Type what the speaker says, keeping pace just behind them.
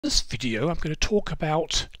In this video I'm going to talk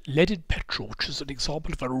about lead in petrol, which is an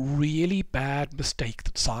example of a really bad mistake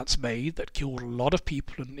that science made that killed a lot of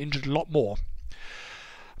people and injured a lot more.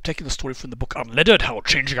 I'm taking the story from the book Unleaded, How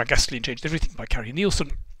Changing Our Gasoline Changed Everything by Carrie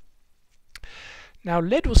Nielsen. Now,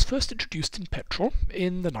 lead was first introduced in petrol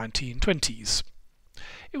in the 1920s.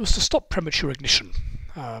 It was to stop premature ignition,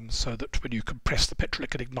 so that when you compress the petrol it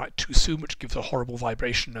can ignite too soon, which gives a horrible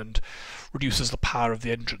vibration and reduces the power of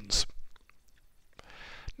the engines.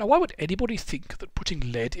 Now, why would anybody think that putting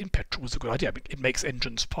lead in petrol was a good idea? I mean, it makes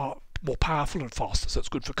engines more powerful and faster, so it's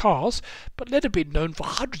good for cars, but lead had been known for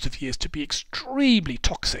hundreds of years to be extremely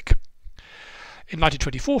toxic. In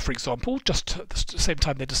 1924, for example, just at the same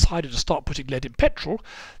time they decided to start putting lead in petrol,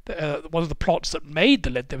 one of the plants that made the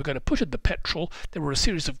lead they were going to put in the petrol, there were a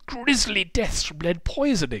series of grisly deaths from lead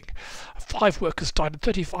poisoning. 5 workers died and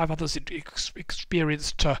 35 others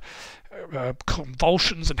experienced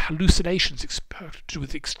convulsions and hallucinations to do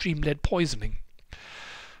with extreme lead poisoning.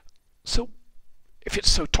 So, if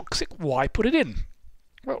it's so toxic, why put it in?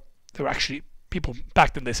 Well, there were actually people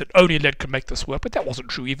back then, they said only lead can make this work, but that wasn't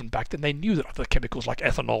true even back then. They knew that other chemicals like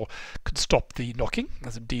ethanol could stop the knocking,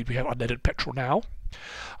 as indeed we have unleaded petrol now.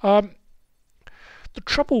 The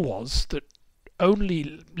trouble was that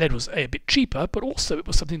only lead was a bit cheaper, but also it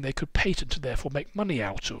was something they could patent and therefore make money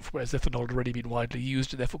out of, whereas ethanol had already been widely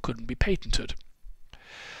used and therefore couldn't be patented.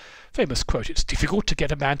 Famous quote, "It's difficult to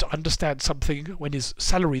get a man to understand something when his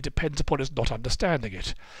salary depends upon his not understanding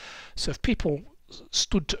it." So if people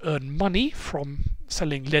stood to earn money from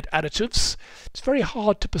selling lead additives, it's very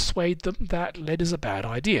hard to persuade them that lead is a bad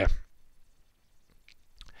idea.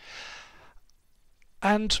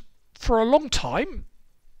 And for a long time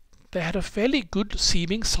they had a fairly good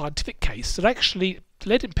seeming scientific case that actually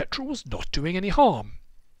lead in petrol was not doing any harm.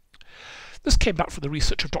 This came back from the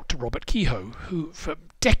research of Dr. Robert Kehoe, who for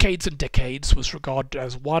decades and decades was regarded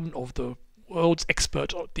as one of the world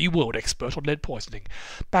expert on lead poisoning.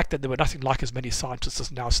 Back then there were nothing like as many scientists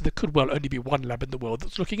as now, so there could well only be one lab in the world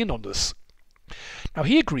that's looking in on this. Now,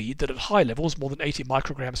 he agreed that at high levels, more than 80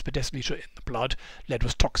 micrograms per deciliter in the blood, lead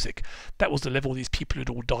was toxic. That was the level these people had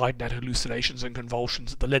all died and had hallucinations and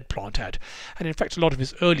convulsions that the lead plant had. And in fact, a lot of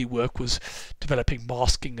his early work was developing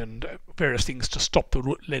masking and various things to stop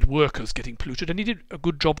the lead workers getting polluted, and he did a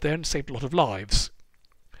good job there and saved a lot of lives.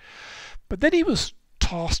 But then he was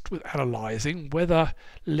tasked with analysing whether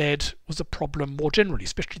lead was a problem more generally,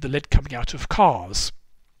 especially the lead coming out of cars.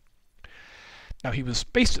 Now, he was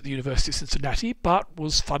based at the University of Cincinnati, but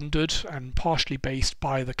was funded and partially based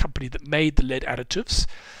by the company that made the lead additives,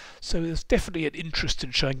 so there's definitely an interest in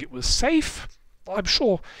showing it was safe. I'm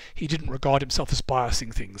sure he didn't regard himself as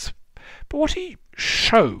biasing things, but what he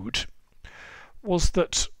showed was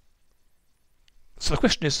that, so the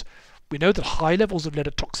question is, we know that high levels of lead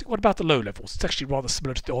are toxic. What about the low levels? It's actually rather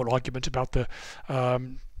similar to the whole argument about the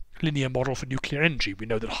linear model for nuclear energy. We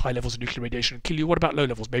know that high levels of nuclear radiation can kill you. What about low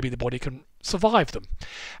levels? Maybe the body can survive them.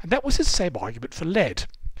 And that was his same argument for lead.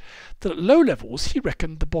 That at low levels, he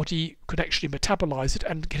reckoned the body could actually metabolize it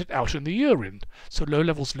and get it out in the urine. So low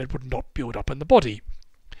levels of lead would not build up in the body.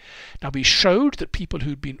 Now, we showed that people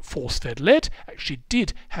who'd been force-fed lead actually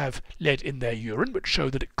did have lead in their urine, which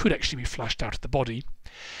showed that it could actually be flushed out of the body.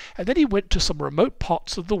 And then he went to some remote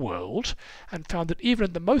parts of the world and found that even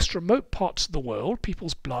in the most remote parts of the world,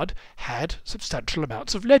 people's blood had substantial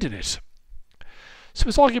amounts of lead in it. So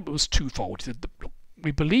his argument was twofold. He said, look,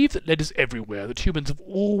 we believe that lead is everywhere, that humans have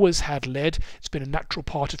always had lead. It's been a natural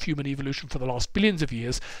part of human evolution for the last billions of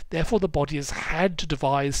years. Therefore, the body has had to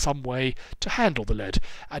devise some way to handle the lead.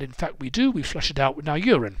 And in fact, we flush it out with our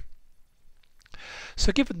urine.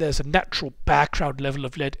 So given there's a natural background level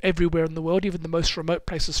of lead everywhere in the world, even the most remote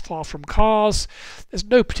places far from cars, there's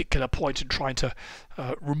no particular point in trying to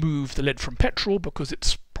remove the lead from petrol, because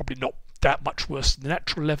it's probably not that much worse than the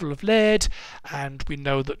natural level of lead, and we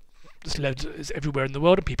know that this lead is everywhere in the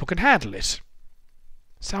world and people can handle it.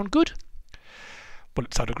 Sound good? Well,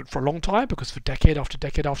 it sounded good for a long time, because for decade after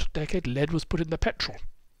decade after decade, lead was put in the petrol.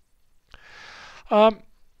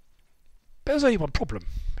 There's only one problem.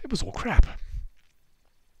 It was all crap.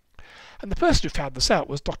 And the person who found this out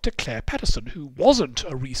was Dr. Claire Patterson, who wasn't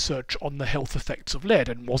a research on the health effects of lead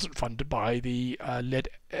and wasn't funded by the lead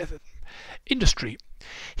industry.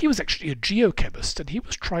 He was actually a geochemist, and he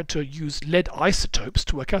was trying to use lead isotopes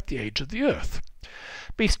to work out the age of the Earth.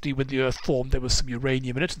 Basically, when the Earth formed, there was some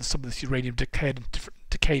uranium in it, and some of this uranium decayed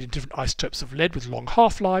in different isotopes of lead with long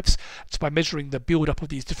half-lives. So by measuring the build-up of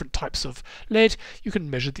these different types of lead, you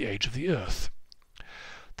can measure the age of the Earth.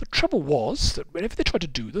 The trouble was that whenever they tried to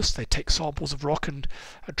do this, they'd take samples of rock and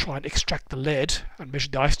try and extract the lead and measure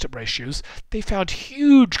the isotope ratios. They found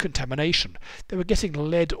huge contamination. They were getting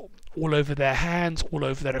lead all over their hands, all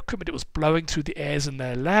over their equipment. It was blowing through the airs in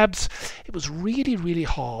their labs. It was really, really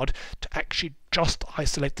hard to actually just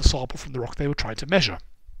isolate the sample from the rock they were trying to measure.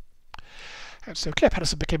 And so Clare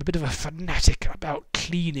Patterson became a bit of a fanatic about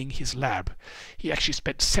cleaning his lab. He actually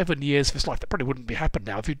spent 7 years of his life. That probably wouldn't be happened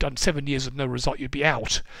now. If you'd done 7 years with no result, you'd be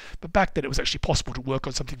out. But back then it was actually possible to work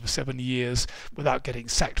on something for 7 years without getting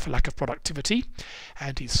sacked for lack of productivity.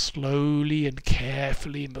 And he slowly and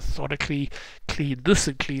carefully and methodically cleaned this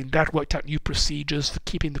and cleaned that, worked out new procedures for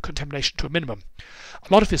keeping the contamination to a minimum.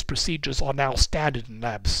 A lot of his procedures are now standard in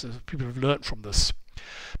labs, so people have learnt from this.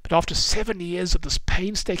 But after 7 years of this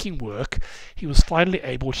painstaking work, he was finally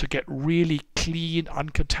able to get really clean,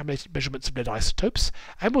 uncontaminated measurements of lead isotopes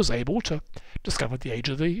and was able to discover the age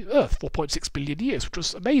of the Earth, 4.6 billion years, which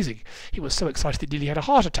was amazing. He was so excited he nearly had a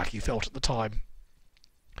heart attack, he felt at the time.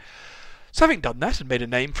 So having done that and made a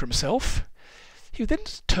name for himself, he then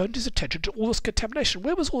turned his attention to all this contamination.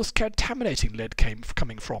 Where was all this contaminating lead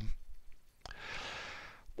coming from?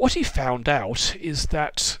 What he found out is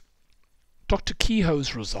that Dr.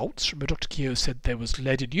 Kehoe's results, remember Dr. Kehoe said there was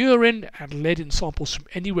lead in urine and lead in samples from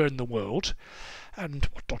anywhere in the world, and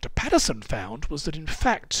what Dr. Patterson found was that in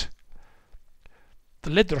fact the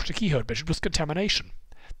lead that Dr. Kehoe had measured was contamination.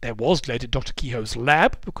 There was lead in Dr. Kehoe's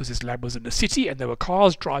lab because his lab was in the city and there were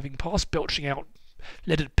cars driving past belching out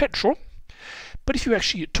leaded petrol, but if you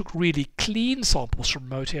actually took really clean samples from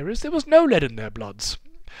remote areas, there was no lead in their bloods.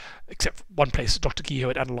 Except one place that Dr. Kehoe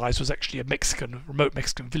had analysed was actually a remote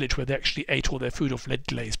Mexican village where they actually ate all their food off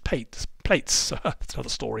lead-glazed plates. That's another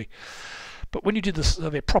story. But when you did the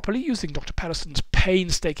survey properly, using Dr. Patterson's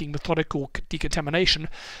painstaking methodical decontamination,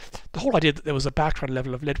 the whole idea that there was a background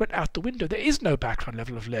level of lead went out the window. There is no background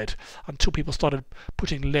level of lead until people started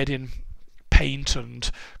putting lead in paint and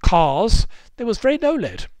cars. There was very no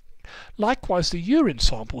lead. Likewise, the urine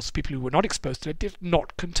samples of people who were not exposed to lead did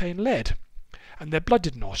not contain lead, and their blood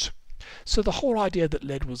did not. So the whole idea that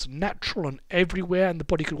lead was natural and everywhere and the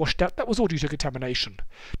body could wash it out, that was all due to contamination.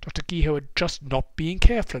 Dr. Kehoe had just not been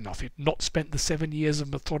careful enough. He had not spent the 7 years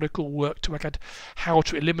of methodical work to work out how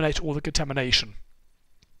to eliminate all the contamination.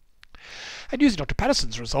 And using Dr.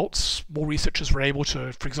 Patterson's results, more researchers were able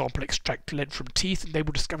to, for example, extract lead from teeth, and they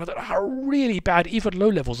would discover that how really bad even low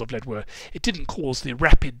levels of lead were. It didn't cause the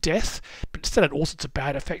rapid death, but instead had all sorts of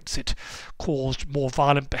bad effects. It caused more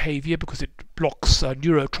violent behaviour because it blocks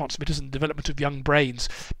neurotransmitters and the development of young brains.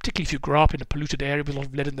 Particularly if you grow up in a polluted area with a lot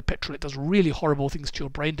of lead in the petrol, it does really horrible things to your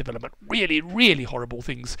brain development. Really, really horrible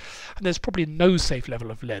things. And there's probably no safe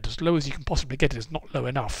level of lead. As low as you can possibly get it is not low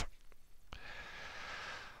enough.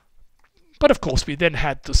 But of course we then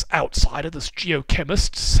had this outsider, this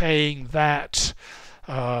geochemist, saying that,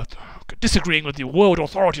 disagreeing with the world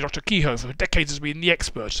authority, Dr. Kehoe, for decades has been the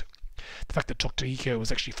expert. The fact that Dr. Kehoe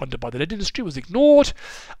was actually funded by the lead industry was ignored.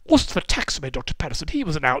 Also for taxonomy, Dr. Patterson, he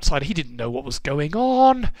was an outsider, he didn't know what was going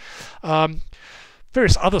on.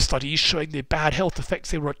 Various other studies showing the bad health effects,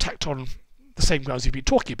 they were attacked on the same grounds you've been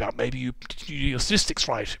talking about. Maybe you do your statistics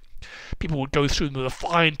right. People would go through them with a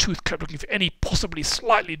fine-tooth comb looking for any possibly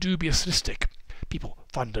slightly dubious statistic. People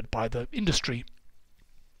funded by the industry.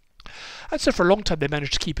 And so for a long time they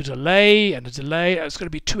managed to keep a delay and a delay. It was going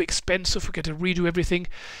to be too expensive, we're going to redo everything.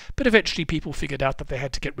 But eventually people figured out that they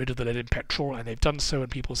had to get rid of the lead in petrol, and they've done so,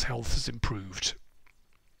 and people's health has improved.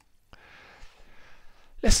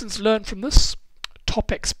 Lessons learned from this.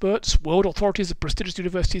 Top experts, world authorities at prestigious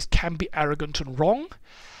universities can be arrogant and wrong,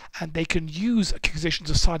 and they can use accusations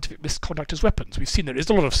of scientific misconduct as weapons. We've seen there is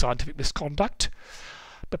a lot of scientific misconduct,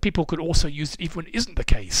 but people could also use it even when it isn't the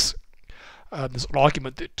case. There's an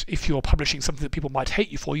argument that if you're publishing something that people might hate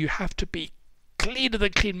you for, you have to be cleaner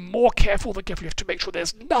than clean, more careful than careful. You have to make sure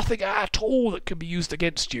there's nothing at all that can be used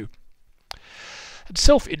against you. And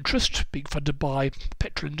self-interest, being funded by the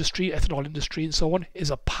petrol industry, ethanol industry and so on,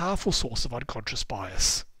 is a powerful source of unconscious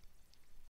bias.